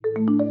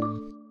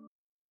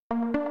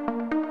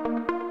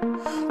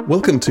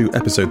Welcome to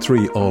episode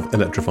 3 of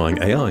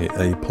Electrifying AI,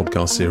 a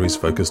podcast series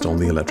focused on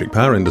the electric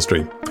power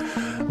industry.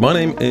 My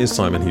name is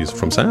Simon Hughes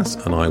from SAS,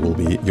 and I will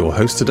be your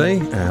host today.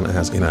 And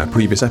as in our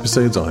previous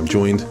episodes, I'm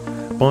joined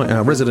by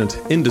our resident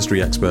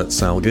industry expert,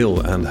 Sal Gill.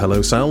 And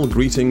hello, Sal.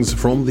 Greetings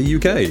from the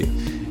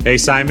UK. Hey,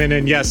 Simon.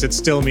 And yes, it's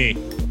still me.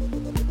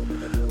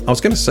 I was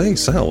going to say,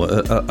 Sal,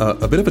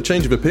 a bit of a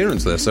change of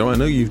appearance there. So I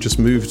know you've just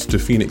moved to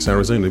Phoenix,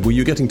 Arizona. Were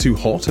you getting too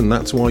hot and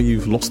that's why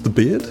you've lost the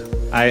beard?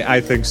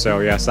 I think so,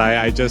 yes.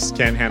 I just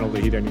can't handle the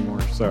heat anymore.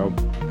 So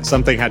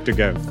something had to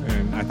give.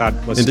 And I thought,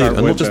 let's Indeed, start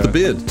and with... not just the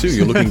beard, too.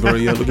 You're looking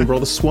very, looking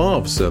rather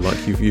suave, sir,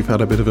 like you've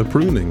had a bit of a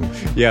pruning.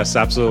 Yes,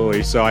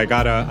 absolutely. So I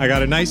got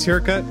a nice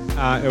haircut.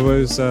 It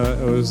was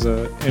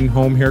a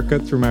in-home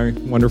haircut through my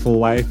wonderful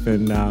wife.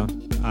 And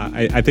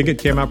I think it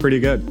came out pretty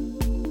good.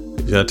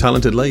 Yeah,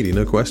 talented lady,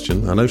 no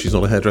question. I know she's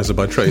not a hairdresser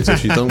by trade, so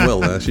she's done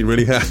well there. She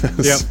really has.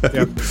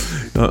 Yep.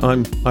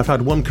 I've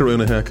had one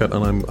Corona haircut,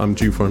 and I'm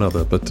due for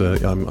another, but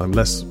I'm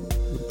less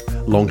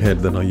long-haired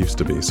than I used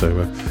to be.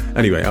 So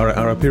anyway,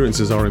 our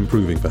appearances are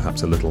improving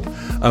perhaps a little.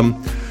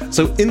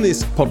 So in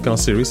this podcast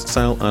series,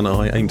 Sal and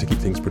I aim to keep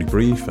things pretty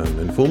brief and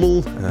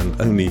informal and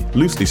only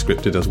loosely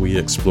scripted as we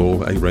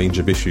explore a range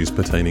of issues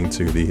pertaining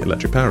to the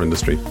electric power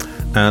industry.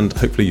 And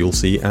hopefully you'll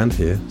see and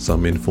hear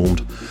some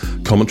informed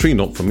commentary,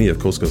 not from me, of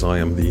course, because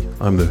I'm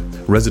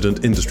the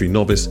resident industry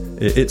novice.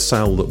 It's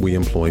Sal that we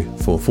employ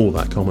for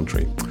that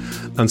commentary.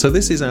 And so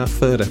this is our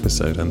third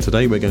episode, and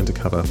today we're going to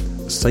cover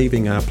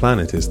Saving Our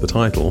Planet is the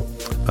title,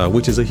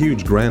 which is a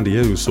huge,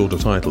 grandiose sort of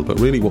title, but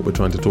really what we're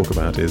trying to talk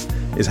about is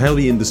how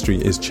the industry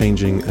is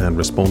changing and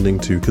responding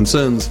to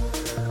concerns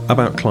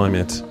about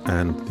climate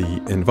and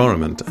the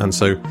environment. And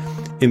so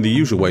in the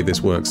usual way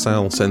this works,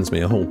 Sal sends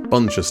me a whole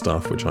bunch of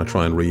stuff which I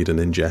try and read and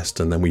ingest,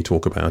 and then we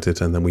talk about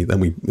it, and then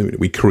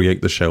we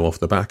create the show off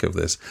the back of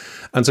this.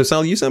 And so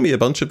Sal, you sent me a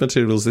bunch of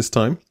materials this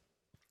time.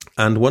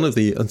 And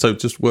so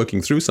just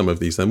working through some of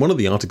these, then one of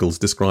the articles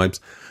describes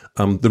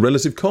the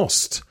relative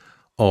cost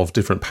of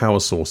different power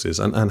sources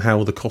and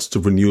how the cost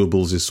of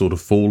renewables is sort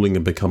of falling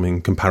and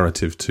becoming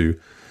comparative to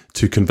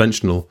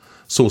conventional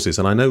sources.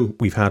 And I know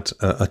we've had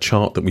a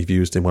chart that we've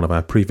used in one of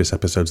our previous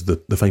episodes,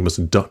 the famous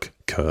duck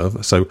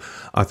curve. So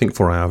I think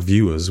for our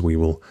viewers,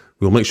 we'll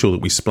make sure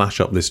that we splash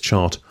up this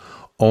chart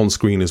on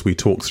screen as we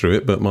talk through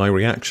it. But my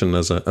reaction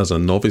as a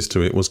novice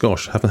to it was,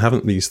 gosh,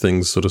 haven't these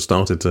things sort of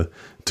started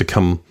to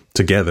come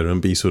together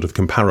and be sort of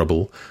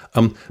comparable?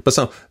 But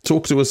Sal,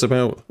 talk to us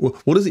about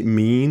what does it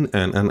mean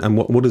and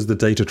what is the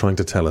data trying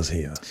to tell us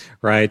here?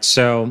 Right.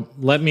 So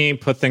let me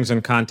put things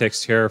in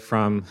context here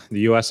from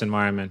the U.S.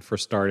 environment for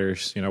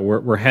starters. You know,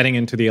 we're heading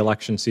into the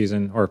election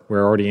season, or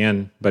we're already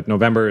in, but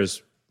November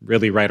is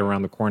really right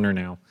around the corner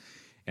now.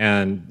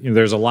 And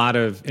there's a lot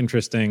of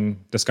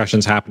interesting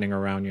discussions happening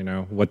around,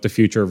 what the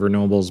future of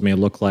renewables may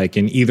look like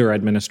in either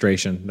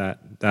administration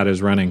that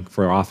is running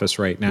for office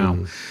right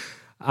now.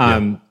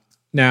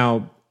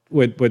 Now,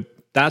 with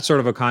that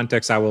sort of a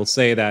context, I will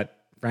say that,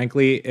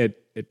 frankly,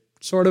 it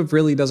sort of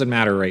really doesn't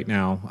matter right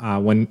now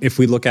if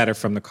we look at it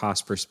from the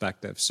cost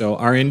perspective. So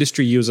our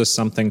industry uses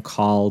something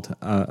called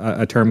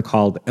a term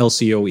called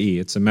LCOE.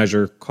 It's a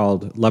measure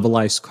called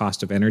levelized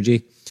cost of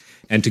energy.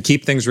 And to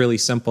keep things really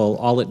simple,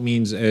 all it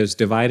means is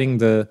dividing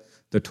the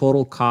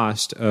total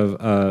cost of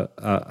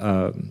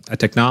a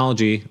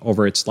technology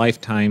over its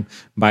lifetime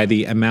by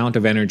the amount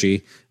of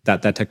energy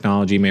that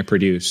technology may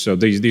produce. So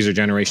these are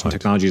generation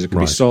technologies. It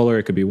could be solar,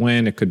 it could be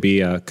wind, it could be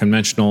a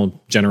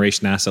conventional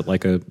generation asset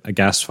like a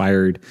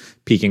gas-fired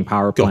peaking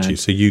power plant. Got you.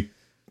 So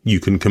you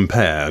can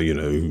compare,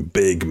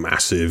 big,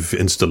 massive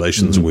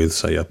installations with,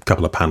 say, a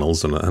couple of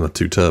panels and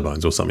 2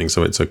 turbines or something.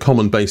 So it's a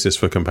common basis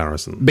for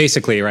comparison.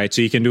 Basically, right.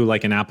 So you can do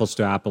like an apples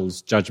to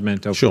apples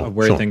judgment of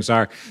where things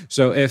are.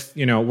 So if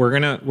we're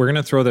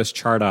gonna throw this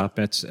chart up,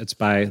 it's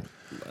by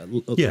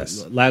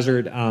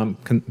Lazard,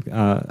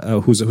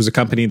 who's a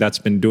company that's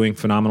been doing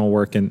phenomenal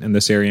work in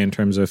this area in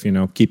terms of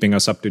keeping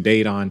us up to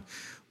date on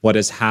what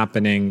is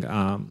happening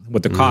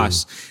with the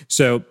costs.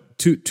 So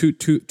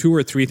two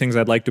or three things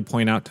I'd like to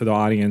point out to the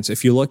audience.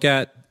 If you look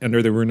at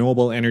under the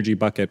renewable energy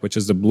bucket, which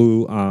is the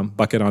blue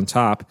bucket on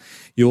top,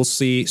 you'll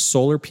see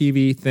solar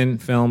PV, thin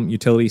film,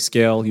 utility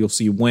scale. You'll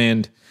see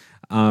wind.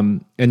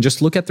 And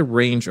just look at the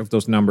range of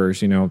those numbers.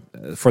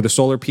 For the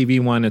solar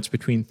PV one, it's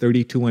between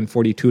 $32 and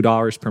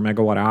 $42 per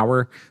megawatt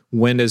hour.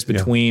 Wind is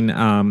between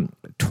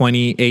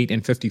 $28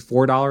 and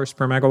 $54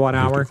 per megawatt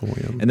hour.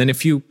 And then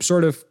if you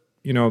sort of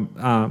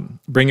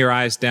bring your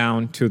eyes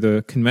down to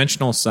the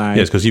conventional side.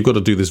 Yes, because you've got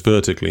to do this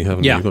vertically,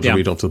 haven't you? You've got to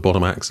read off to the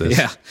bottom axis.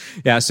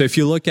 Yeah. So if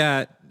you look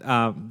at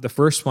the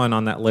first one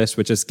on that list,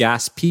 which is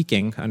gas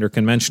peaking under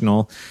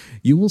conventional,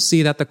 you will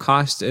see that the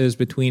cost is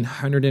between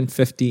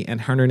 $150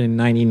 and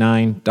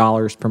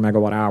 $199 per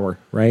megawatt hour,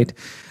 right?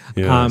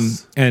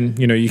 Yes. And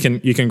you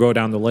can go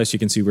down the list. You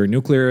can see where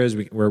nuclear is,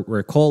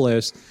 where coal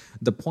is.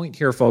 The point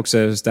here, folks,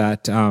 is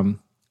that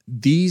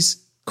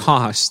these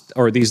costs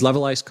or these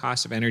levelized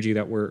costs of energy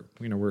that we're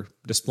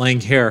displaying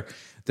here,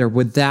 they're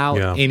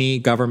without any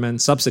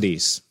government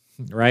subsidies,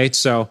 right?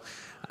 So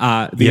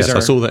I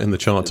saw that in the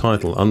chart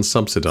title,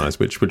 unsubsidized,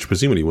 which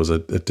presumably was a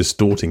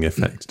distorting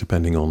effect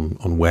depending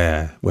on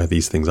where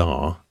these things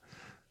are,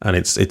 and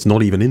it's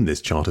not even in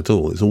this chart at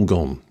all. It's all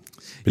gone.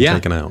 Been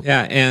taken out.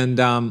 Yeah, and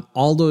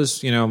all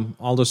those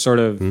sort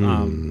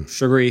of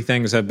sugary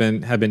things have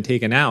been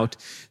taken out.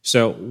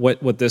 So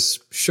what this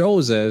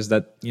shows is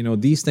that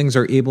these things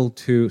are able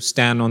to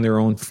stand on their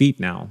own feet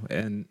now,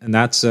 and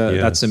that's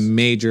a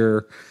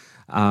major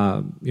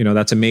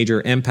that's a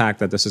major impact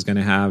that this is going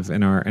to have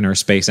in our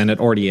space, and it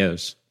already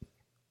is.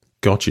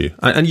 Got you.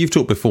 And you've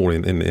talked before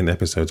in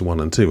episodes 1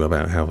 and 2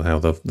 about how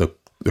the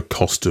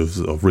cost of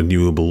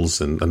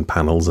renewables and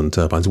panels and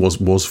turbines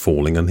was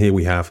falling, and here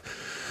we have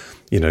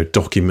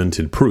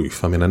documented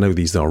proof. I mean, I know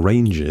these are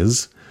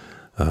ranges,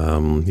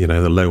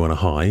 the low and a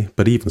high,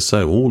 but even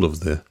so, all of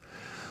the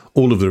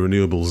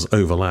renewables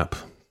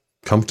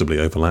comfortably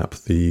overlap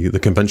the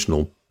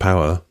conventional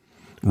power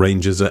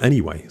ranges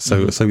anyway.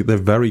 So they're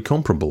very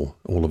comparable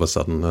all of a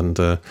sudden.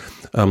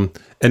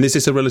 And is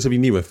this a relatively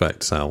new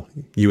effect, Sal?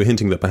 You were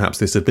hinting that perhaps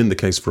this had been the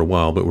case for a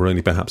while, but we're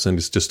only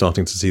just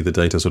starting to see the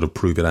data sort of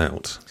prove it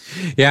out.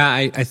 Yeah,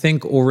 I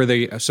think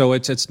so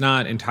it's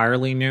not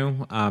entirely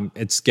new.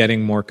 It's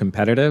getting more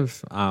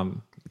competitive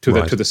to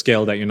the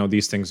scale that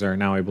these things are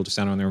now able to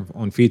stand on their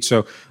own feet.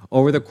 So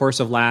over the course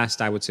of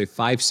last, I would say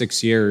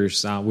 5-6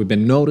 years, we've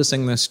been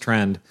noticing this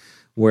trend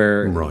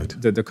where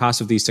the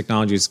cost of these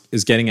technologies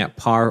is getting at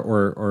par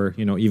or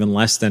even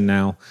less than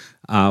now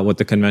what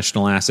the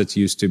conventional assets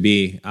used to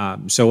be.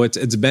 So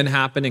it's been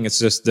happening. It's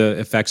just the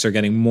effects are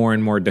getting more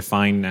and more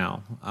defined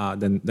now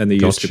than they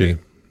used to be.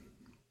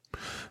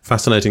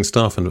 Fascinating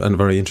stuff and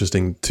very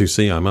interesting to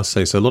see, I must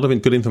say. So a lot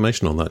of good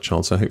information on that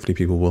chart. So hopefully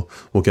people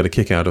will get a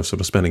kick out of sort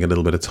of spending a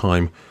little bit of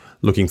time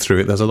looking through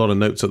it. There's a lot of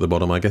notes at the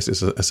bottom. I guess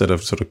it's a set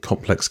of sort of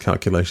complex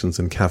calculations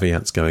and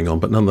caveats going on,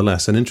 but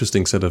nonetheless an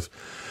interesting set of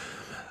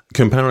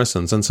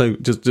comparisons. And so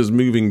just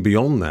moving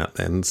beyond that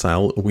then,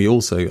 Sal, I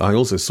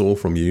also saw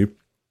from you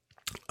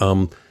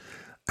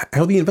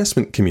how the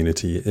investment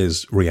community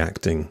is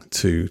reacting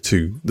to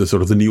the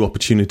sort of the new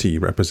opportunity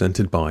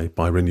represented by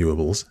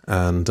renewables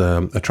and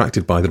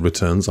attracted by the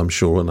returns, I'm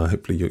sure, and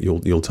hopefully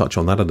you'll touch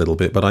on that a little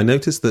bit. But I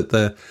noticed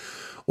that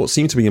what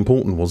seemed to be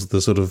important was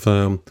the sort of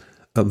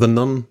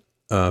the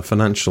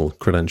financial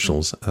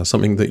credentials,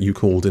 something that you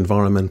called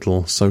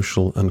environmental,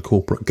 social, and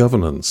corporate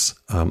governance.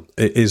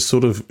 It is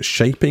sort of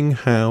shaping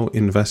how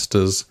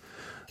investors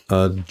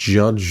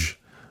judge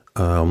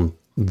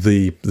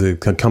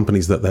the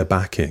companies that they're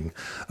backing.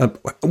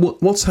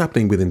 What's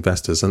happening with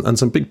investors and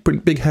some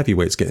big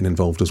heavyweights getting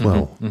involved as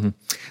well? Mm-hmm.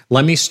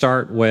 Let me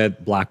start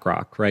with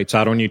BlackRock, right? So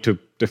I don't need to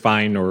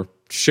define or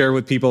share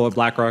with people what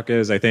BlackRock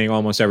is. I think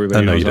almost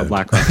everybody knows what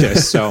BlackRock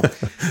is. So I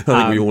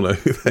think we all know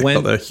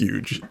they're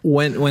huge.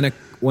 When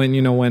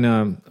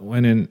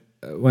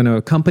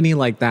a company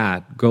like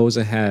that goes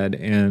ahead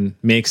and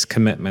makes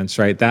commitments,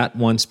 right? That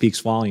one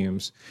speaks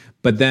volumes.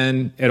 But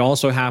then it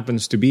also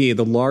happens to be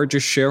the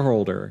largest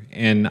shareholder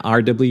in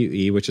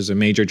RWE, which is a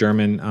major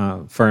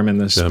German firm in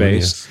this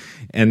space, yes.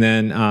 And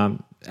then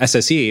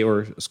SSE,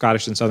 or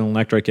Scottish and Southern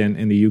Electric,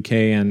 in the UK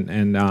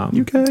and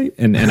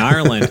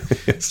Ireland.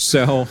 Yes.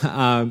 So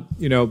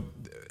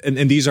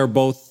and these are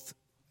both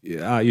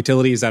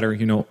utilities that are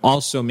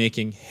also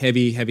making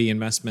heavy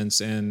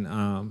investments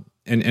in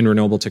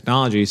renewable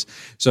technologies.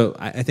 So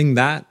I think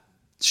that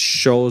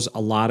shows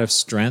a lot of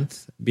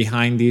strength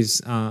behind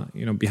these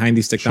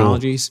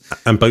technologies. Sure.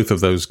 And both of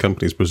those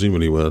companies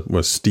presumably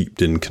were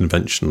steeped in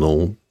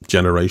conventional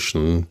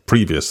generation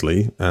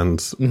previously, and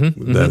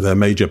their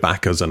major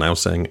backers are now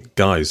saying,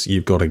 "Guys,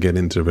 you've got to get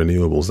into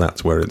renewables.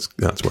 That's where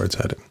it's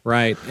heading."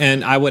 Right.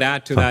 And I would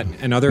add to that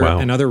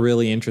another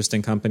really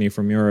interesting company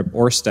from Europe,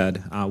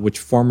 Ørsted, which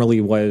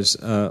formerly was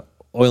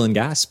oil and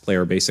gas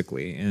player,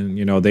 basically, and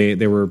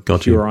they were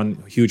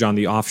huge on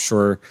the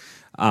offshore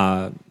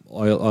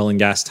oil and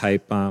gas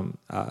type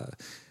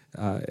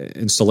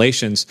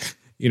installations.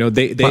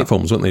 They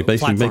platforms, weren't they?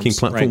 Basically making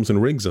platforms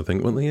and rigs, I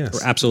think, weren't they?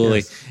 Yes, absolutely.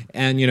 Yes.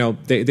 And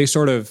they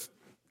sort of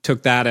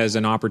took that as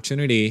an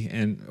opportunity,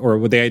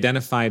 or they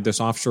identified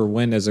this offshore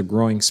wind as a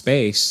growing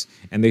space,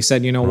 and they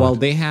said, well,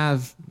 they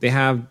have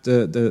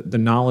the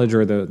knowledge,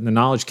 or the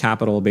knowledge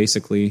capital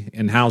basically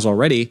in-house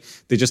already.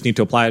 They just need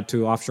to apply it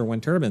to offshore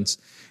wind turbines.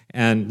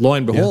 And lo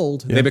and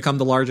behold, they become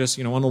the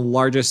largest, one of the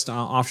largest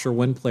offshore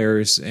wind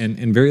players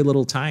in very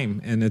little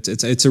time. And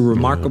it's a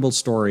remarkable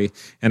story.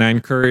 And I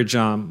encourage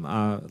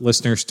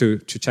listeners to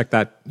check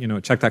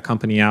that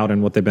company out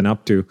and what they've been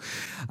up to.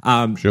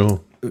 Sure.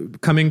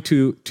 Coming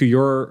to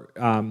your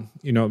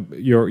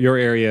your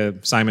area,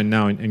 Simon,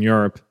 now in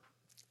Europe.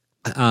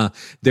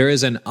 There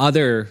is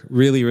another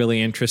really,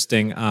 really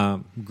interesting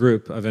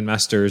group of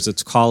investors.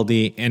 It's called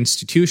the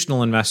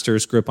Institutional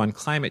Investors Group on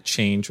Climate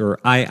Change, or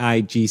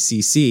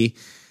IIGCC.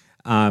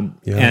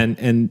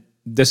 And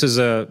this is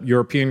a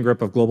European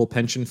group of global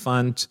pension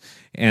funds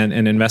and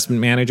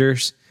investment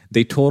managers.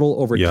 They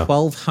total over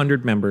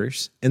 1,200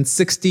 members in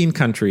 16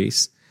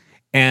 countries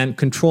and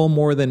control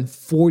more than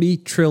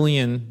 $40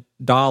 trillion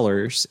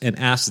in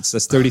assets.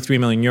 That's 33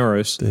 million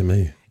euros. Dear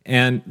me.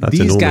 And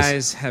these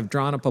guys have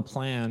drawn up a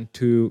plan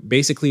to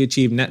basically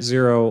achieve net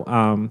zero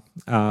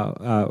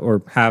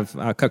or have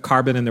cut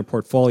carbon in their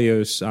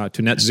portfolios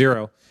to net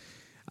zero.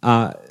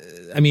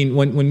 I mean,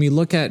 when we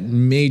look at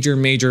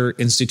major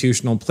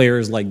institutional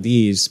players like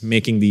these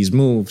making these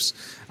moves,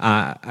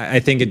 I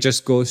think it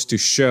just goes to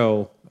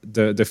show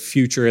the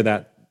future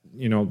that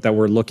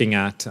we're looking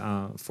at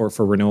for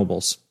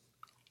renewables.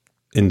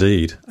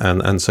 Indeed,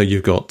 and so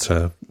you've got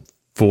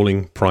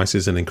falling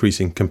prices and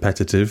increasing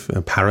competitive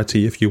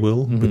parity, if you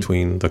will,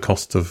 between the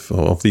cost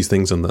of these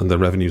things and the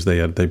revenues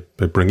they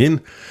bring in,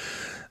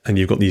 and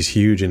you've got these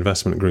huge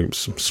investment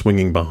groups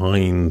swinging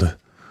behind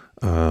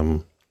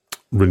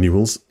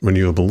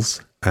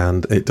renewables,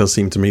 and it does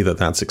seem to me that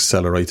that's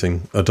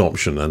accelerating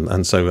adoption.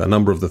 And so a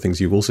number of the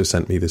things you've also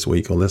sent me this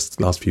week or this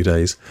last few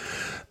days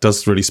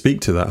does really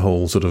speak to that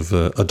whole sort of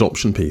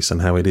adoption piece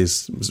and how it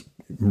is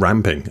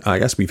ramping. I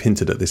guess we've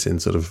hinted at this in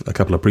sort of a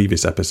couple of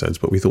previous episodes,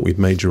 but we thought we'd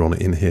major on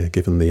it in here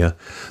given the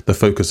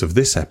focus of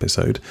this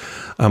episode.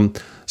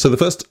 So the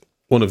first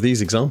one of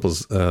these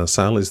examples,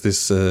 Sal,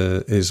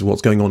 is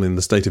what's going on in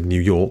the state of New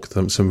York.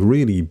 Some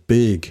really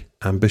big,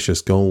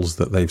 ambitious goals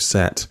that they've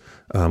set.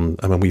 I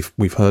mean,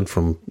 we've heard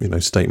from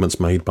statements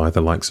made by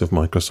the likes of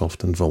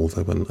Microsoft and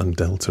Volvo and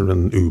Delta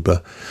and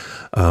Uber,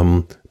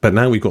 but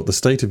now we've got the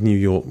state of New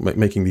York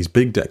making these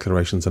big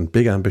declarations and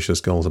big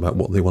ambitious goals about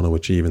what they want to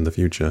achieve in the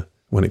future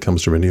when it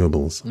comes to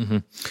renewables. Mm-hmm.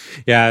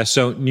 Yeah,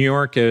 so New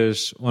York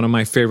is one of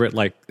my favorite.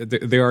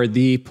 They are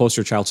the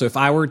poster child. So if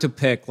I were to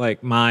pick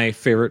my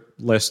favorite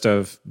list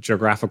of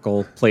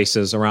geographical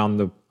places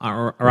around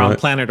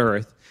planet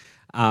Earth,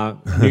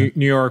 New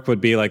York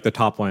would be the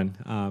top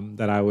one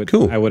that I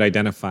would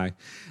identify.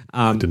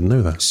 I didn't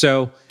know that.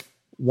 So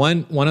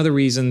one of the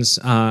reasons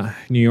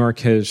New York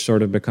has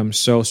sort of become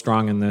so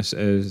strong in this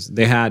is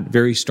they had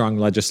very strong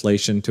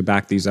legislation to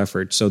back these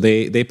efforts. So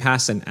they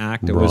passed an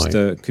act. It was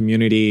the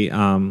Community,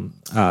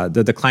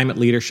 the Climate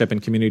Leadership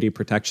and Community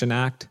Protection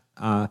Act,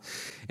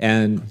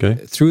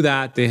 and through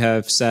that they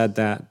have said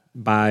that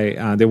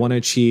they want to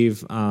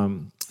achieve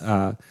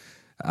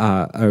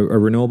a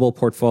renewable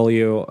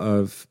portfolio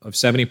of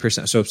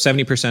 70%. So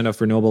 70%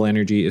 of renewable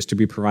energy is to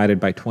be provided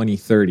by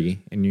 2030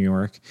 in New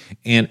York,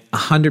 and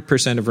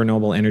 100% of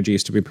renewable energy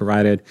is to be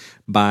provided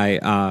by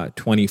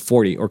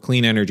 2040, or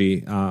clean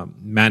energy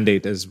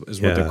mandate is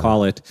what they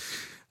call it.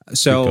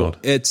 So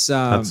that's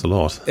a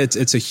lot.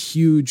 It's a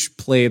huge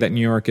play that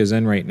New York is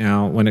in right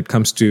now when it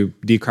comes to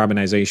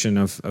decarbonization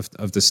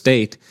of the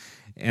state.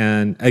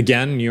 And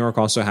again, New York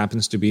also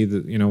happens to be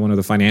one of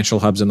the financial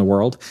hubs in the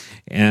world,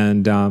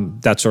 and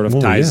that sort of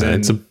ties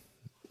in. It's a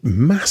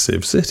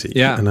massive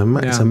city, and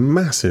it's a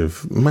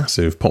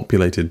massive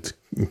populated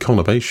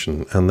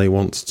conurbation, and they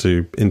want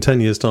to, in 10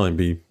 years' time,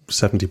 be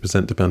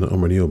 70% dependent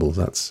on renewables.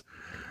 That's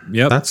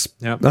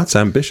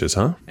ambitious,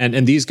 huh?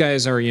 And these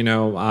guys are,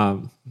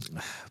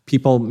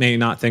 people may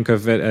not think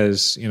of it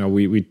as,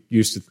 we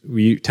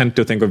tend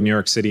to think of New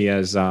York City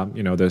as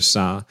this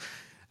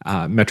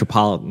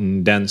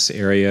metropolitan dense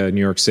area,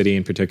 New York City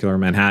in particular,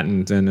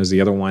 Manhattan then is the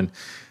other one.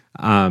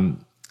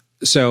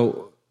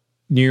 So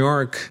New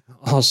York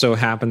also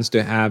happens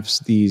to have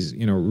these,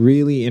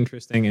 really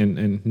interesting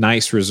and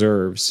nice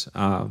reserves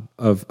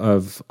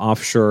of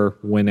offshore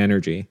wind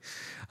energy.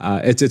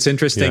 It's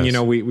interesting,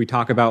 yes. We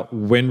talk about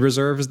wind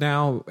reserves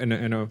now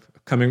in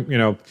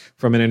coming,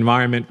 from an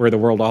environment where the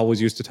world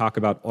always used to talk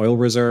about oil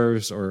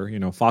reserves or,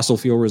 fossil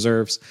fuel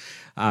reserves.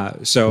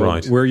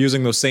 We're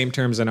using those same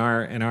terms in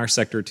our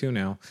sector too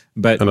now,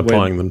 but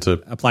applying them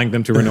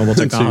to renewable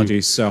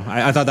technologies. So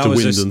I thought that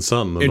was wind and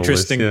sun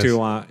interesting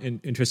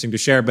interesting to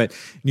share. But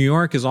New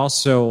York is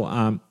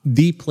also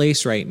the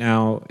place right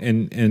now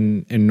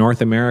in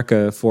North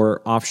America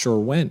for offshore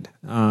wind.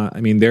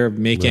 They're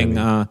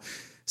making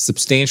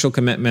substantial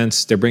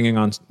commitments. They're bringing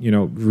on,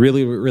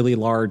 really, really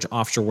large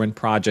offshore wind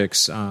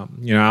projects, out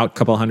a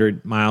couple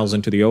hundred miles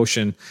into the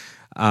ocean,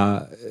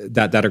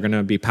 that are going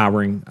to be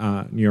powering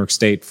New York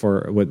State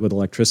with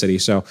electricity.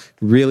 So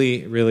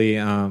really, really,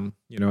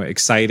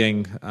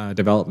 exciting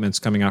developments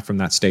coming out from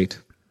that state.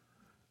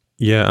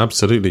 Yeah,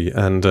 absolutely,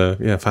 and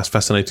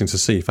fascinating to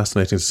see.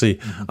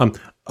 Mm-hmm.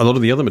 A lot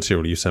of the other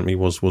material you sent me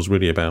was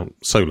really about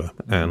solar,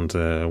 and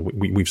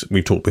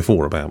we've talked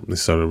before about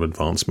this sort of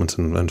advancement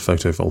and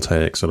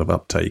photovoltaic sort of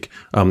uptake.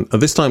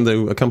 This time,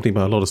 though, accompanied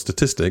by a lot of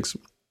statistics,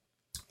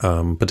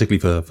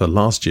 particularly for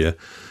last year,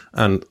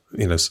 and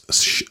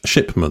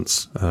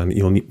shipments. And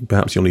you'll need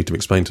to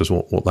explain to us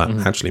what that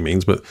actually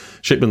means. But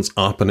shipments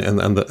up, and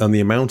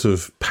the amount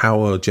of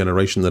power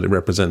generation that it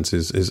represents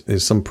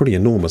is some pretty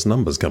enormous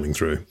numbers coming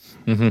through.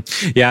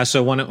 Mm-hmm. Yeah.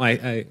 So one of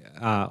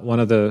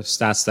the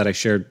stats that I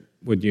shared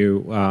with you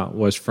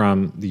was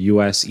from the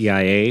U.S.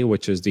 EIA,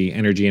 which is the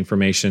Energy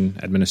Information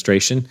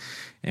Administration,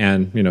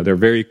 and they're a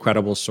very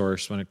credible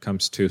source when it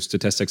comes to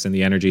statistics in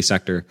the energy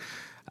sector.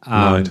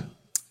 Right.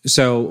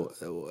 So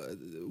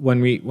when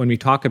we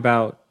talk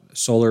about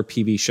solar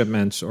PV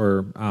shipments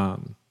or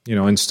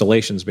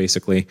installations,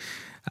 basically,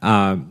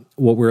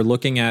 what we're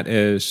looking at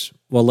is,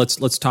 well,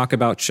 let's talk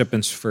about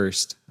shipments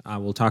first.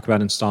 We'll talk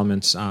about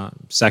installments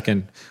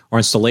second, or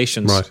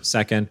installations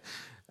second.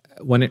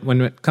 When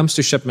it comes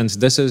to shipments,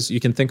 you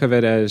can think of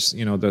it as,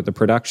 the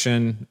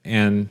production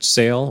and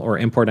sale or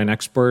import and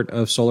export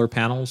of solar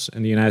panels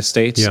in the United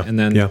States, and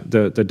then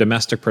the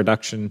domestic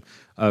production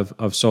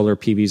of solar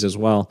PVs as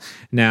well.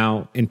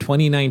 Now, in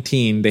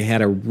 2019, they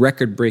had a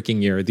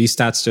record-breaking year. These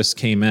stats just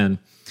came in.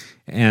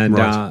 And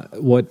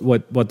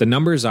what the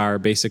numbers are,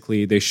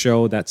 basically, they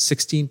show that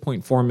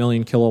 16.4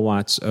 million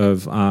kilowatts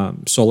of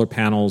solar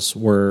panels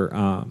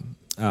were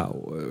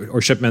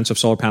or shipments of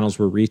solar panels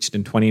were reached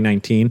in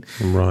 2019.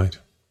 Right.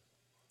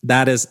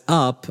 That is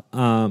up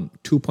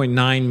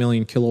 2.9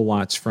 million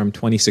kilowatts from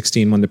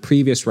 2016 when the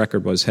previous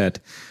record was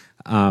hit.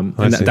 And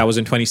that was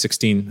in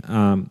 2016.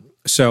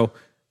 So,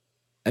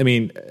 I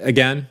mean,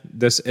 again,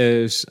 this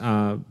is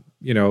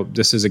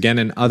again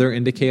another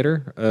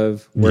indicator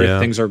of where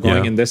things are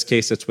going. In this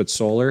case, it's with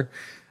solar.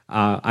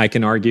 I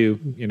can argue,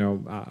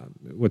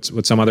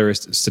 with some other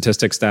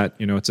statistics that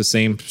it's the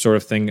same sort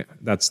of thing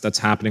that's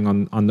happening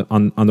on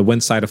the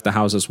wind side of the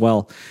house as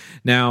well.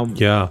 Now,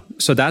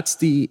 so that's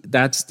the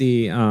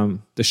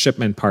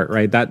shipment part,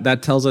 right?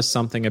 That tells us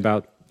something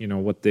about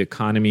what the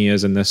economy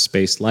is in this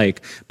space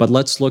like. But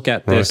let's look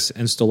at this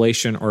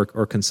installation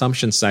or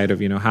consumption side of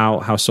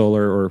how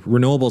solar or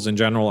renewables in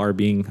general are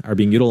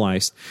being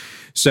utilized.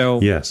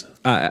 So yes.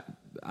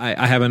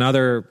 I have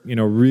another,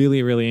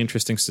 really, really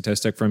interesting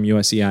statistic from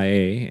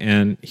USEIA,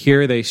 and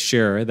here they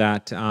share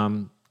that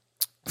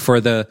for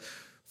the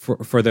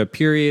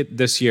period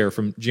this year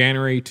from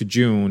January to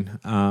June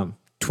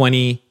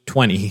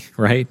 2020,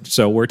 right?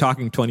 So we're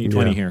talking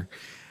 2020 here.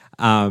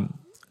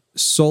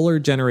 Solar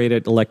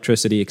generated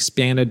electricity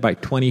expanded by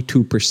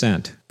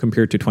 22%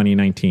 compared to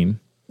 2019,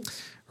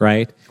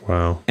 right?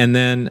 Wow. And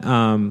then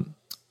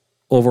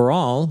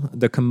overall,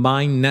 the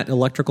combined net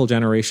electrical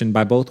generation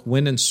by both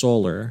wind and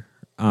solar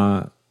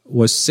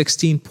was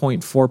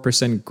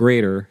 16.4%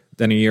 greater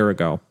than a year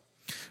ago,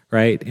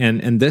 right?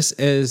 And this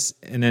is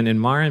in an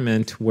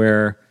environment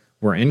where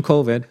we're in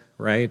COVID,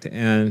 right?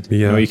 And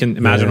you can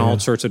imagine all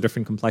sorts of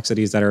different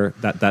complexities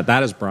that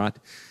has brought.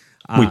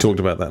 We talked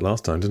about that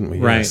last time, didn't we?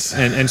 Right. Yes.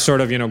 And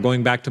sort of,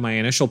 going back to my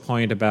initial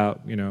point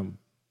about,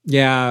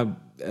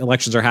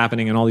 elections are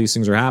happening and all these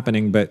things are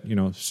happening, but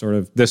sort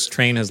of this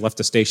train has left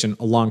the station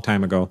a long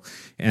time ago,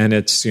 and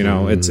it's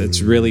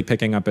it's really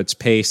picking up its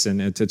pace,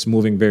 and it's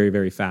moving very,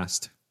 very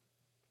fast.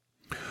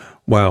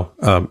 Wow,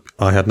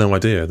 I had no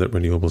idea that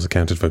renewables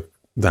accounted for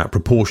that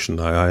proportion.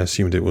 I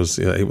assumed it was,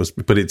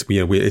 but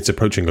it's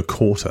approaching a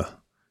quarter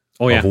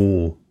of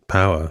all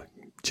power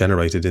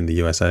generated in the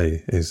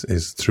USA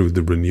is through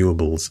the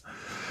renewable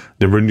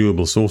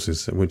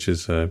sources, which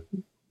is.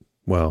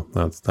 Well,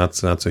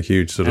 that's a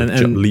huge sort of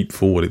leap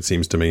forward, it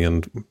seems to me,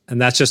 and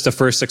that's just the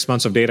first 6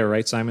 months of data,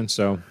 right, Simon?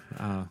 So,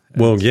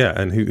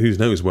 and who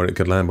knows where it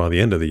could land by the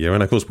end of the year?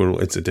 And of course,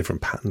 it's a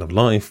different pattern of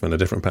life and a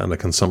different pattern of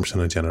consumption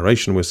and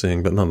generation we're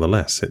seeing, but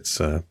nonetheless, it's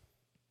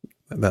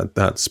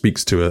that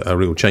speaks to a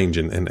real change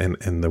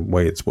in the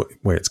way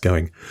it's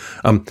going.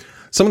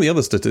 Some of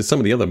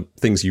the other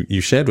things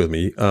you shared with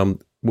me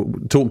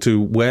talk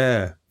to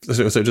where.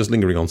 So just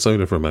lingering on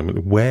solar for a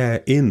moment,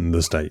 where in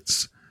the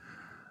States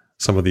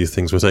some of these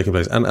things were taking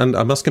place. And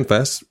I must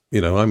confess,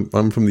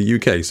 I'm from the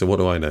UK, so what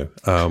do I know?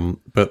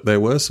 But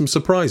there were some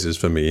surprises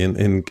for me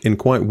in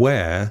quite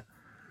where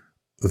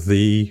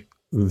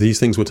these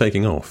things were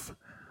taking off.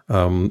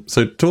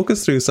 So talk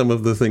us through some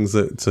of the things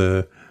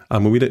that,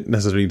 we don't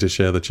necessarily need to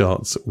share the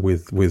charts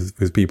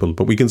with people,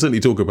 but we can certainly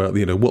talk about,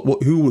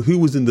 who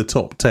was in the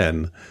top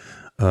 10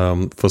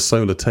 for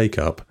solar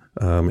take-up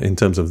in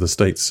terms of the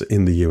states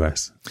in the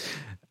US.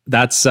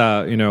 That's,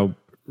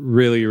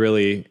 really,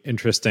 really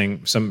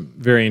interesting. Some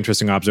very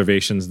interesting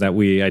observations that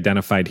we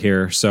identified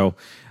here. So,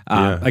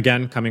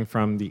 again, coming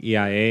from the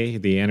EIA,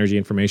 the Energy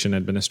Information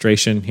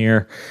Administration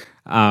here,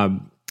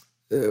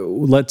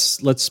 let's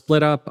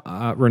split up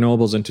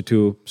renewables into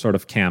two sort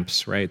of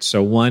camps, right?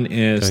 So one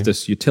is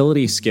this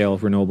utility scale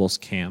renewables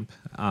camp.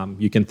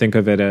 You can think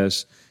of it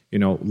as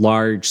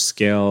large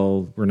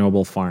scale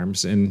renewable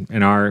farms.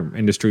 In our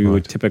industry, we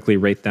would typically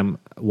rate them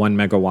 1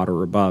 megawatt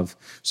or above.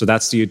 So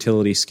that's the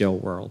utility scale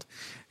world.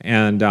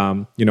 And,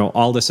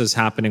 all this is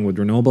happening with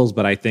renewables,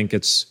 but I think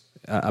it's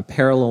a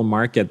parallel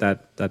market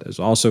that is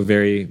also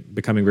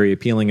becoming very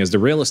appealing is the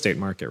real estate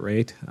market,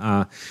 right?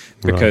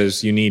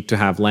 Because you need to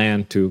have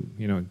land to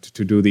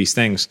do these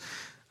things,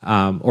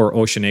 or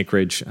ocean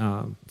acreage,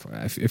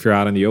 if you're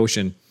out in the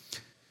ocean.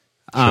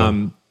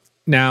 Sure.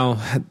 Now,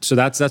 so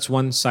that's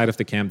one side of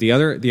the camp. The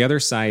other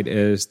side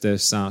is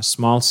this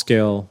small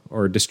scale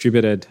or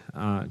distributed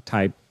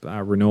type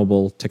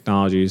renewable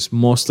technologies.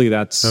 Mostly,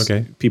 that's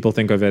people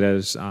think of it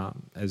as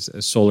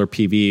solar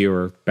PV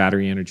or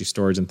battery energy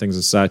storage and things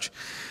as such.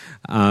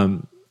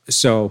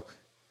 So,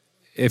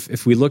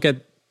 if we look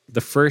at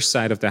the first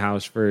side of the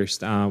house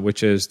first,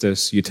 which is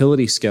this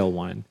utility scale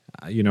one,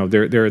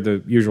 they're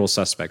the usual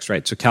suspects,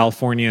 right? So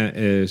California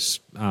is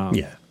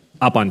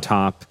up on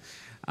top.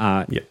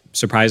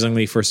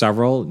 Surprisingly for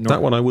several.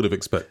 That one I would have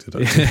expected.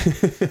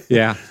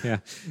 Yeah.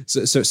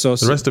 So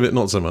the rest of it,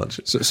 not so much.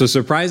 So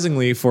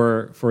surprisingly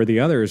for the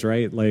others,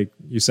 right? Like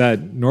you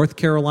said, North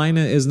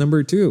Carolina is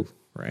number 2,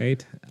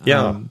 right?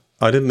 Yeah.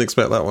 I didn't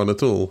expect that one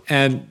at all.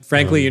 And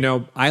frankly,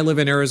 I live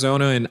in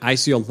Arizona and I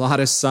see a lot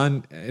of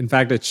sun. In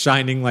fact, it's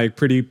shining like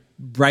pretty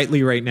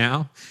brightly right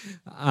now.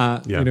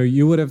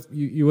 You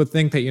would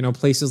think that,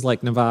 places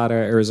like Nevada,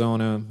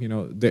 Arizona,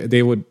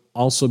 they would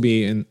also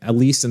be at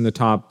least in the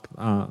top,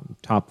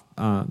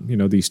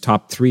 these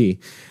top 3.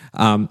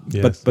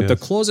 But the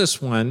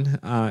closest one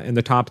in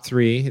the top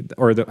 3,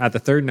 or at the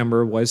third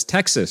number, was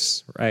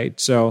Texas, right?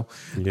 So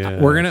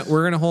we're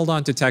gonna hold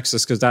on to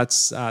Texas because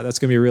that's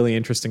gonna be a really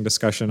interesting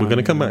discussion. We're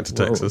gonna come back to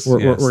Texas.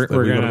 We're got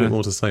a bit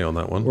more to say on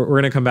that one. We're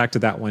gonna come back to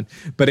that one.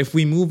 But if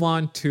we move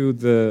on to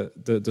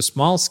the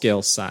small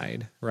scale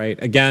side,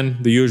 right? Again,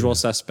 the usual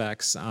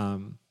suspects.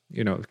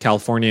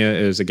 California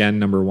is again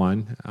number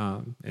 1,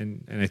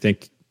 and I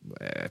think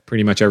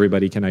pretty much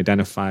everybody can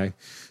identify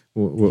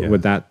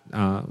with that,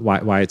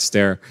 why it's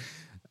there.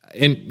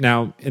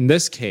 Now, in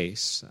this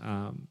case,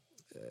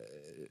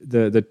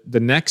 the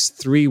next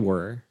 3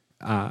 were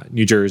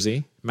New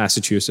Jersey,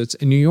 Massachusetts,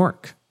 and New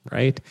York,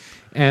 right?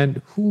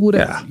 And who would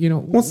have,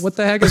 what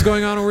the heck is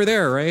going on over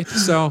there, right?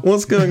 So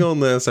what's going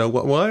on there? So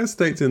why are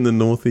states in the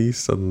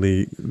Northeast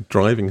suddenly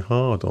driving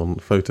hard on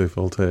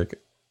photovoltaic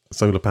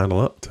solar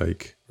panel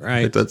uptake?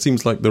 Right. That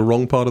seems like the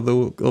wrong part of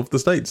the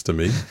states to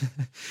me.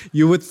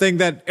 You would think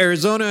that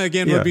Arizona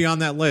again would be on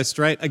that list,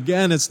 right?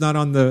 Again, it's not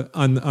on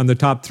the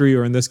top 3,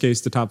 or in this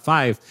case, the top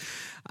 5.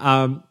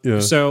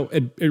 So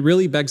it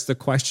really begs the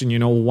question,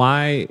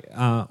 why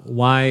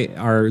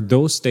are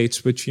those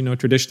states, which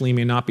traditionally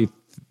may not be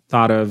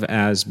thought of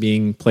as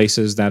being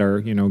places that are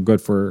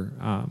good for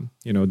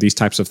these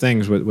types of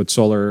things with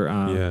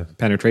solar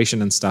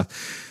penetration and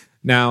stuff.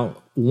 Now,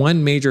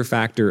 one major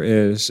factor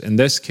is, in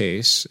this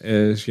case,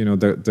 is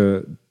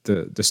the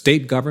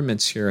state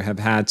governments here have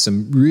had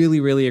some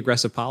really, really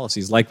aggressive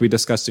policies, like we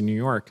discussed in New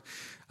York,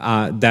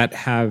 that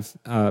have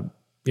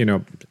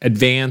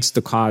advanced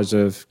the cause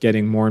of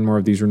getting more and more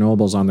of these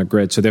renewables on the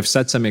grid. So they've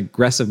set some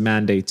aggressive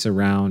mandates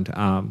around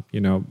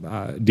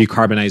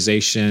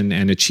decarbonization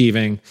and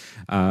achieving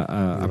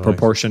a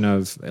proportion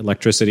of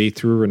electricity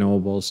through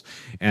renewables,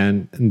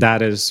 and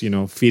that is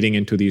feeding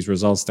into these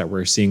results that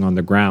we're seeing on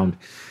the ground.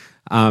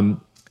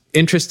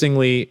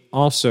 Interestingly,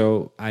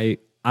 also, I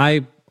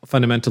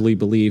fundamentally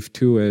believe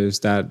too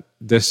is that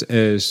this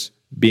is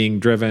being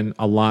driven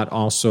a lot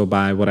also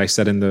by what I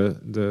said in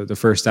the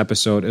first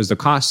episode, is the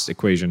cost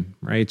equation,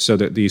 right? So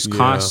that these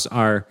costs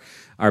are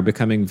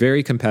becoming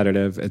very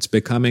competitive. It's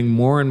becoming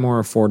more and more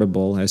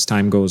affordable as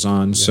time goes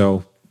on. Yeah.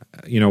 So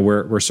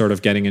we're sort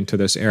of getting into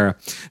this era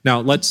now.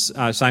 Let's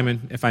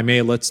Simon, if I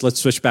may, let's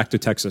switch back to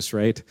Texas,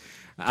 right?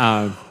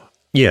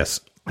 Yes.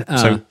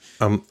 So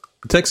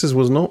Texas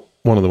was not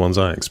one of the ones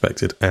I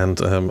expected, and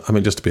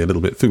just to be a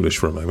little bit foolish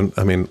for a moment,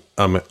 I'm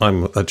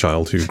a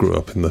child who grew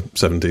up in the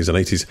 70s and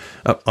 80s.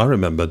 I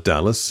remember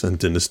Dallas and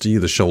Dynasty,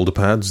 the shoulder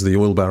pads, the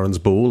oil barons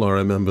ball. I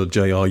remember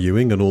J.R.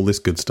 Ewing and all this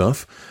good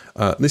stuff.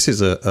 This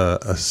is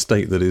a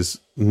state that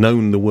is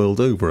known the world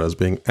over as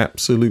being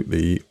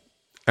absolutely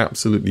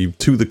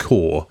to the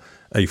core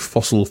a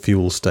fossil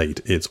fuel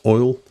state. It's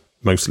oil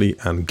mostly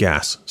and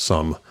gas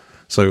some.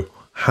 So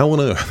how on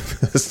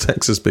earth has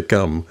Texas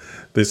become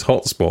this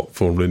hotspot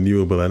for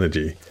renewable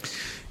energy?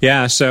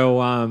 Yeah,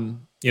 so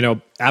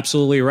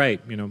absolutely right.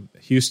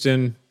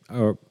 Houston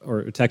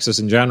or Texas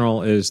in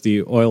general is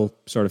the oil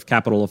sort of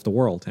capital of the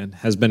world, and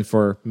has been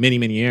for many,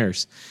 many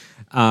years.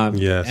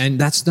 Yes. And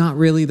that's not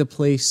really the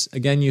place.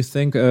 Again, you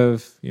think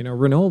of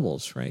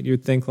renewables, right?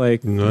 You'd think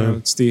like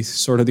it's the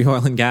sort of the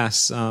oil and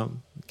gas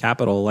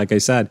capital, like I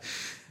said.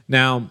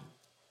 Now,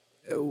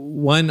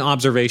 one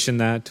observation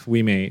that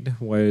we made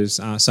was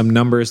some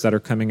numbers that are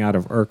coming out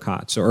of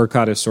ERCOT. So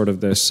ERCOT is sort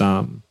of this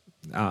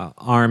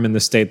arm in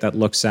the state that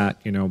looks at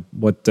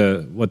what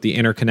the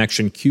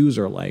interconnection queues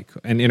are like,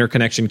 and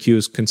interconnection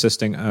queues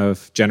consisting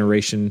of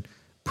generation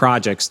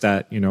projects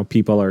that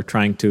people are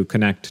trying to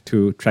connect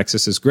to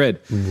Texas's grid.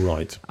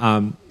 Right.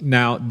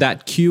 Now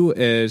that queue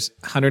is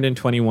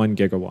 121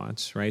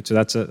 gigawatts, right? So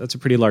that's a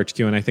pretty large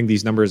queue, and I think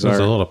these numbers that's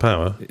a lot of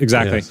power.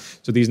 Exactly. Yes.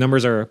 So these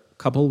numbers are a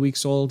couple of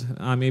weeks old,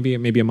 maybe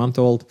a month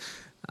old.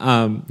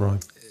 Right.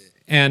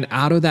 And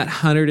out of that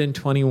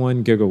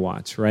 121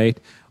 gigawatts, right,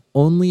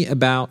 only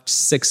about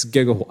 6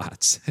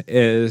 gigawatts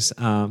is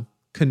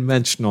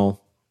conventional.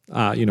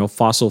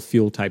 Fossil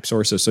fuel type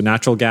sources. So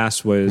natural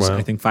gas was,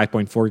 I think,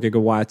 5.4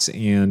 gigawatts,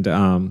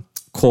 and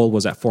coal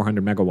was at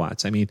 400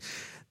 megawatts.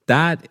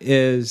 That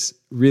is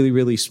really,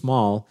 really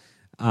small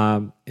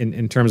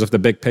in terms of the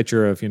big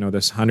picture of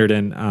this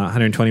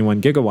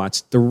 121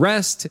 gigawatts. The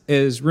rest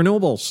is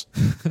renewables.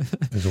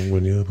 It's all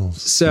renewables.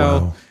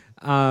 So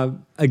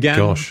again,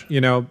 Gosh.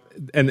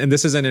 and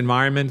this is an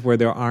environment where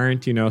there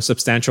aren't,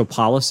 substantial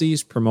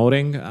policies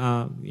promoting,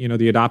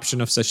 the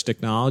adoption of such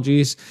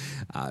technologies.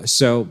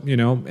 So,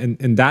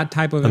 in that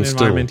type of an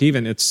environment,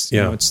 even it's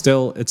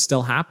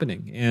still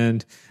happening,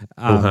 and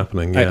still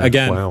happening. Yeah.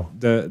 Again, wow.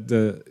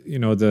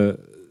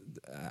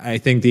 I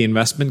think the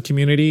investment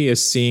community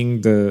is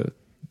seeing the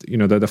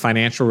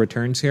financial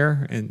returns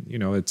here, and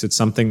it's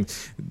something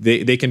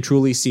they can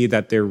truly see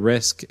that their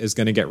risk is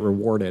going to get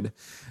rewarded.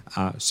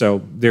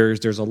 So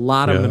there's a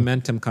lot of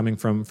momentum coming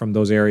from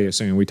those areas.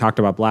 So, we talked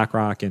about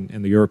BlackRock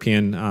and the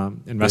European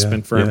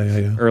investment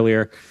firm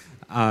earlier.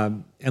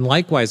 And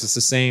likewise, it's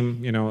the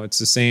same. It's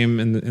the same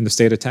in the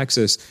state of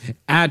Texas.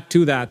 Add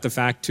to that the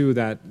fact too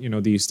that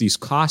these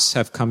costs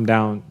have come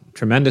down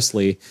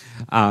tremendously.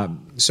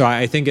 So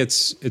I think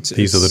these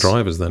are the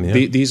drivers then.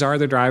 Yeah, these are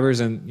the drivers,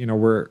 and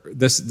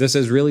this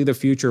is really the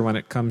future when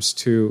it comes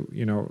to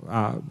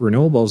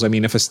renewables. I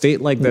mean, if a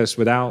state like this,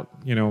 without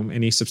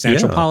any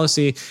substantial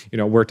policy,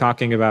 we're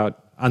talking about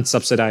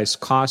unsubsidized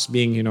costs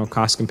being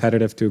cost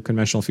competitive to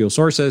conventional fuel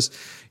sources.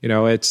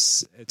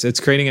 It's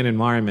creating an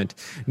environment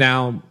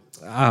now.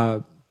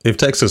 If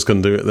Texas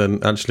can do it, then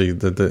actually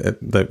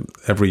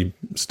every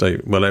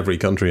state, every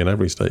country and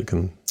every state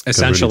can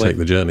essentially really take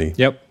the journey.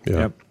 Yep.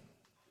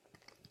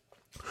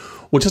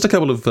 Well, just a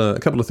couple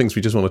of things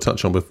we just want to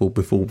touch on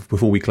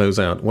before we close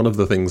out. One of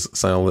the things,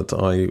 Sal, that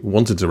I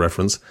wanted to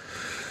reference,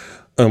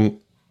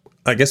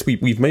 I guess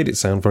we've made it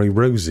sound very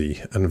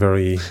rosy and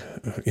very,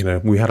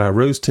 we had our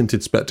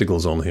rose-tinted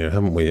spectacles on here,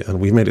 haven't we? And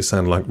we've made it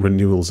sound like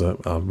renewables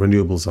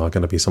are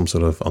going to be some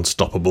sort of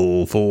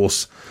unstoppable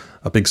force,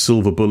 a big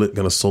silver bullet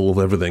going to solve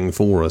everything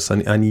for us.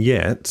 And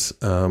yet,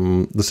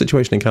 the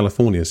situation in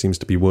California seems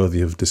to be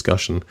worthy of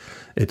discussion.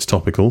 It's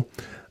topical.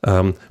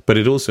 But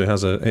it also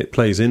it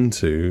plays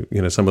into,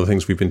 some of the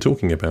things we've been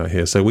talking about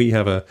here. So we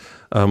have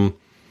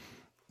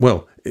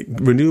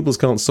renewables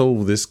can't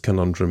solve this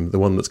conundrum, the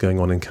one that's going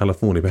on in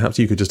California. Perhaps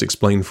you could just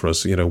explain for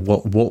us,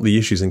 what the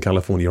issues in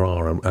California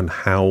are and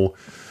how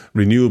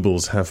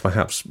renewables have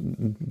perhaps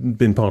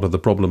been part of the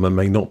problem and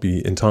may not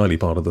be entirely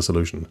part of the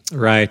solution.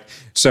 Right.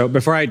 So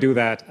before I do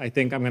that, I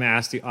think I'm going to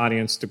ask the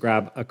audience to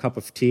grab a cup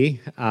of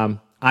tea.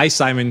 I,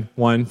 Simon,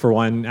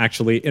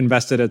 actually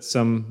invested at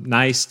some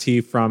nice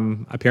tea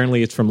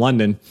apparently it's from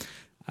London.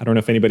 I don't know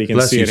if anybody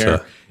can see it here.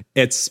 Sir.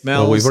 It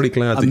smells we're very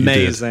glad that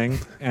amazing, you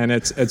did. And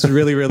it's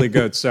really, really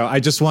good. So I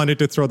just wanted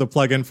to throw the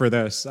plug in for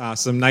this,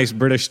 some nice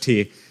British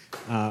tea.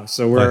 I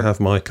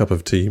have my cup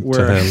of tea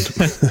to hand,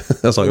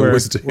 as I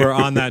always do. We're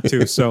on that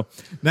too. So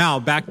now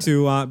back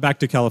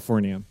to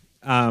California.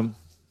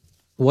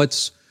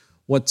 What's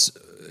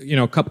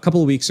a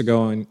couple of weeks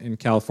ago in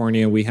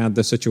California, we had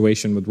the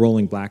situation with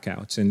rolling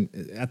blackouts,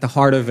 and at the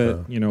heart of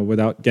it,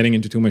 without getting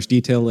into too much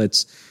detail,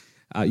 it's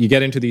you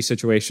get into these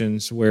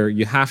situations where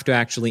you have to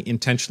actually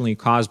intentionally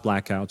cause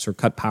blackouts or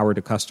cut power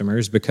to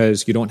customers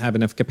because you don't have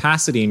enough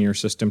capacity in your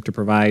system to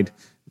provide,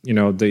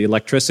 the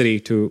electricity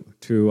to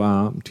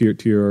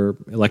your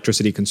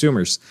electricity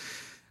consumers.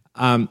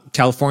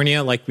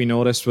 California, like we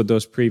noticed with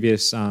those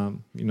previous,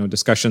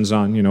 discussions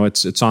on,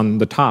 it's on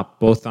the top,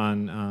 both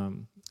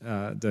on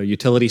the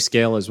utility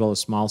scale as well as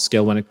small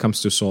scale when it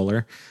comes to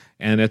solar,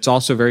 and it's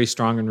also very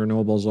strong in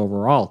renewables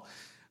overall.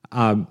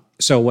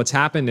 So what's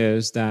happened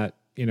is that,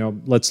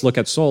 let's look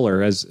at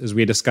solar, as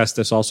we discussed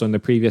this also in the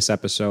previous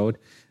episode,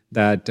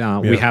 that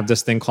we have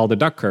this thing called the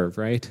duck curve,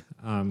 right?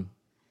 And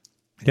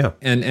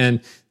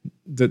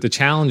the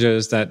challenge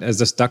is that as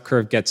this duck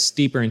curve gets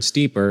steeper and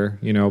steeper,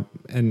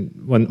 and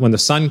when the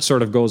sun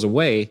sort of goes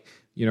away,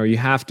 you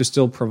have to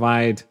still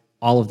provide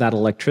all of that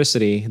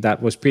electricity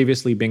that was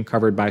previously being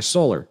covered by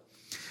solar.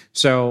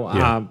 So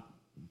a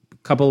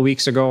couple of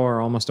weeks ago,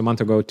 or almost a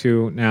month ago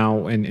too,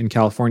 now in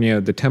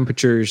California, the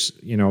temperatures,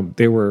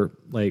 they were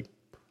like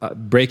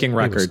breaking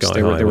records.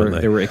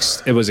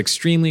 It was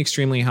extremely,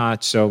 extremely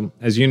hot. So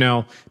as you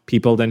know,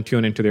 people then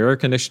tune into their air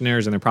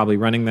conditioners and they're probably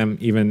running them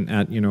even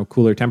at,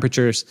 cooler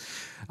temperatures.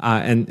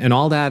 And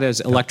all that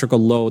is electrical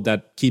load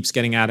that keeps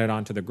getting added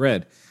onto the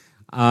grid.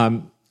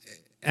 And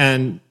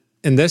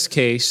in this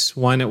case,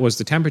 one, it was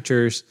the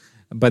temperatures,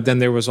 but then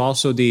there was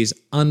also these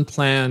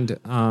unplanned,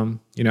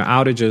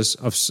 outages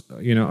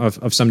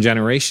of some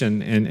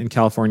generation in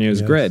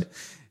California's grid.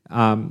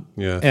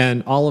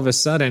 And all of a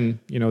sudden,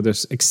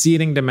 this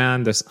exceeding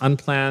demand, this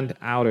unplanned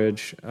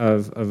outage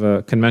of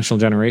a conventional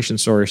generation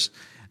source,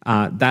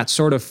 that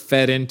sort of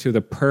fed into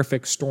the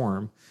perfect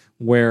storm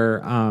where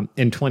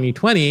in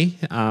 2020,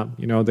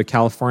 the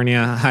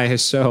California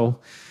ISO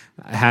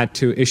had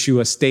to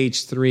issue a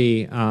stage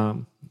 3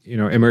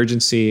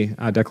 emergency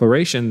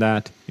declaration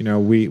that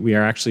we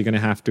are actually going to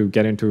have to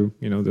get into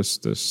this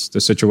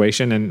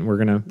situation, and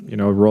we're going to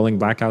rolling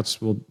blackouts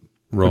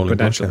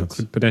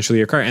could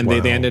potentially occur, and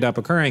they ended up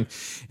occurring.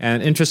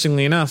 And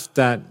interestingly enough,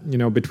 that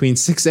between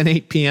 6 and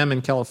 8 p.m.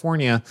 in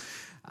California,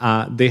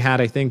 they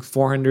had, I think,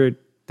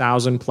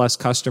 400,000 plus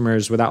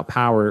customers without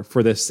power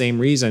for the same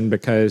reason,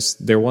 because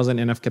there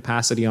wasn't enough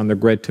capacity on the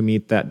grid to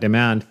meet that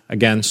demand.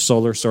 Again,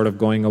 solar sort of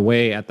going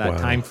away at that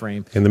time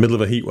frame in the middle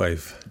of a heat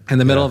wave. in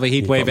the middle of a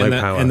heat wave,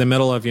 in the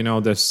middle of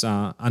this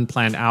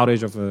unplanned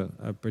outage of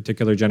a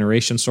particular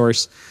generation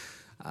source.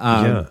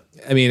 I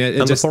mean,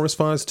 and the forest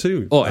fires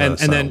too. Oh, and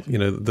then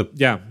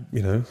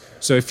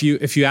So if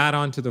you add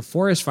on to the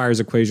forest fires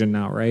equation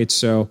now, right?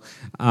 So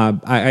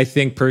I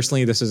think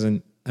personally, this is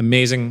an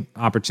amazing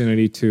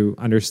opportunity to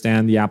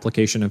understand the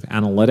application of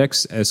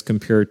analytics as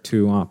compared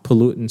to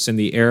pollutants in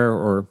the air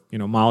or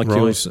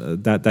molecules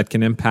that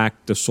can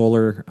impact the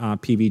solar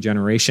PV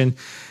generation.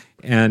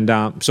 And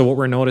so what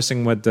we're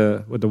noticing with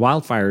the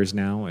wildfires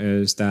now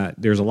is that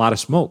there's a lot of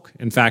smoke.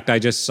 In fact, I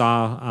just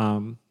saw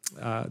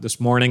this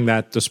morning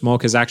that the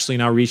smoke has actually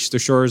now reached the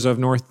shores of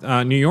North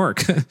New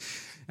York.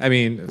 I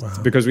mean,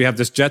 because we have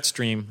this jet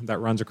stream that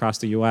runs across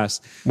the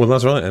U.S. Well,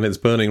 that's right, and it's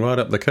burning right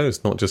up the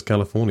coast, not just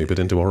California, but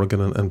into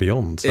Oregon and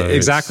beyond. So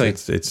exactly,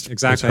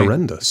 it's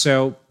horrendous.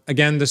 So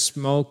again, the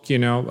smoke.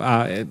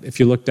 If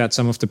you looked at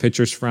some of the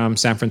pictures from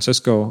San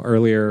Francisco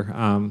earlier,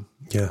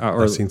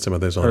 I've seen some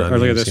of those on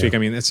earlier this week. I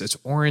mean, it's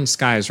orange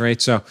skies,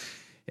 right? So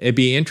it'd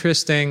be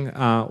interesting,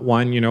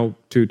 to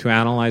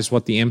analyze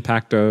what the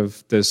impact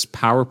of this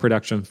power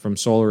production from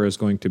solar is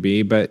going to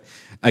be, but.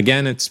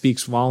 Again, it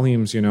speaks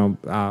volumes.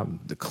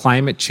 The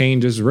climate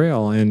change is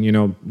real,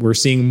 and we're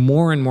seeing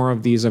more and more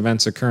of these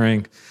events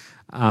occurring.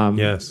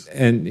 Yes,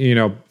 and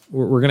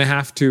we're going to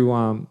have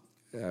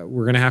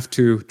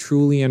to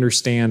truly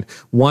understand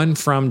one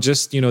from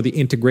just the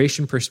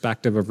integration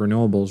perspective of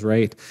renewables,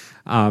 right?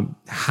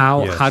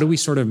 How do we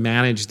sort of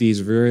manage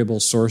these variable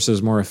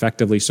sources more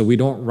effectively so we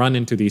don't run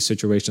into these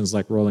situations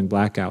like rolling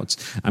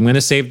blackouts? I'm going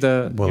to save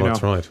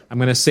that's right. I'm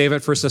going to save it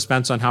for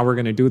suspense on how we're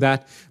going to do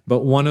that. But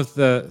one of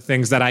the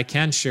things that I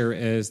can share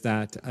is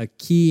that a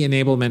key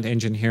enablement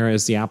engine here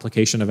is the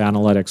application of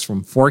analytics,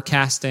 from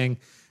forecasting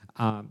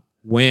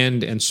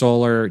wind and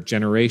solar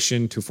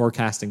generation to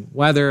forecasting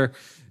weather,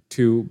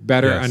 to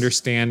better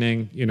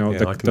understanding,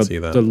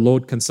 the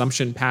load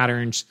consumption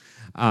patterns,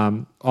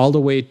 all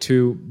the way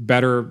to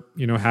better,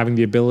 having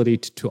the ability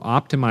to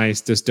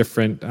optimize this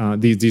different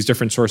these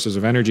different sources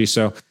of energy.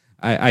 So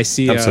I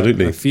see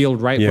a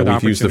field ripe with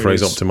opportunities. We've used the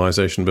phrase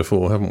optimization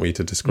before, haven't we,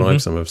 to describe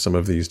some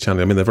of these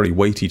challenges. I mean, they're very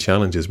weighty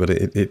challenges, but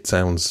it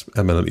sounds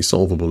eminently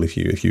solvable if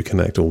you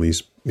connect all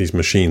these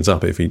machines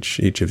up. If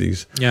each of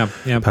these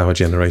power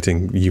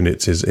generating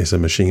units is a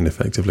machine,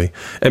 effectively.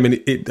 I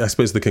mean, I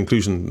suppose the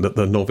conclusion that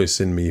the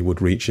novice in me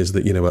would reach is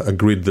that a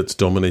grid that's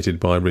dominated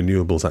by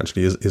renewables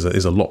actually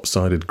is a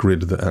lopsided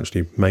grid that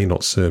actually may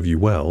not serve you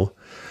well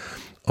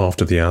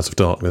after the hours of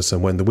darkness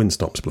and when the wind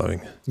stops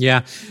blowing.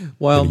 Yeah,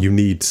 well, you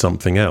need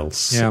something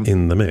else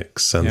in the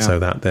mix, and so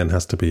that then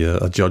has to be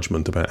a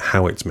judgment about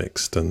how it's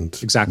mixed and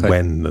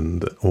when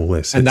and all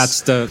this. And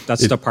that's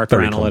the part for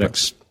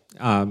analytics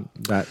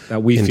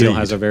that we feel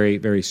has a very,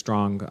 very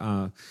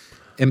strong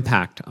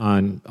impact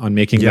on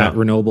making that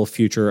renewable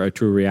future a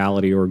true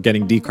reality, or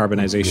getting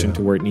decarbonization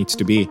to where it needs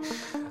to be.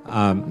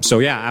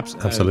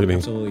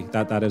 Absolutely,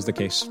 that is the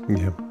case.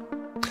 Yeah.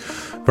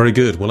 Very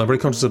good. Well, I'm very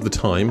conscious of the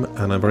time,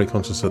 and I'm very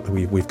conscious that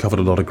we've covered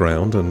a lot of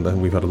ground,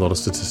 and we've had a lot of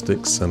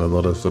statistics and a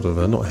lot of sort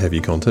of not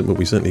heavy content, but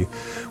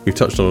we've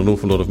touched on an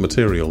awful lot of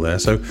material there.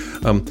 So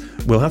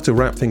we'll have to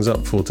wrap things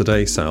up for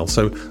today, Sal.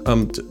 So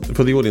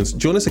for the audience,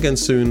 join us again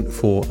soon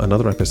for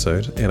another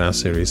episode in our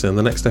series. And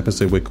the next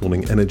episode we're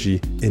calling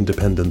Energy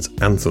Independence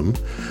Anthem,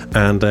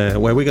 and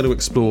where we're going to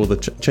explore the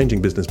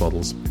changing business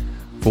models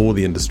for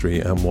the industry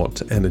and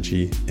what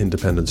energy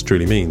independence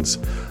truly means.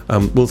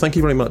 Well, thank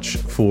you very much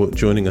for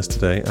joining us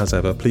today. As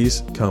ever,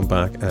 please come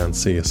back and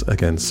see us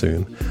again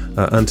soon.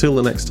 Until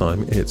the next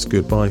time, it's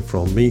goodbye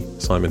from me,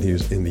 Simon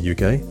Hughes in the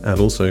UK, and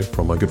also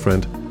from my good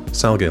friend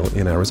Sal Gill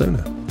in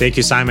Arizona. Thank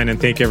you, Simon,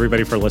 and thank you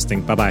everybody for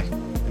listening. Bye-bye,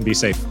 and be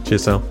safe.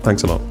 Cheers, Sal.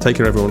 Thanks a lot. Take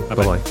care, everyone.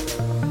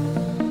 Bye-bye.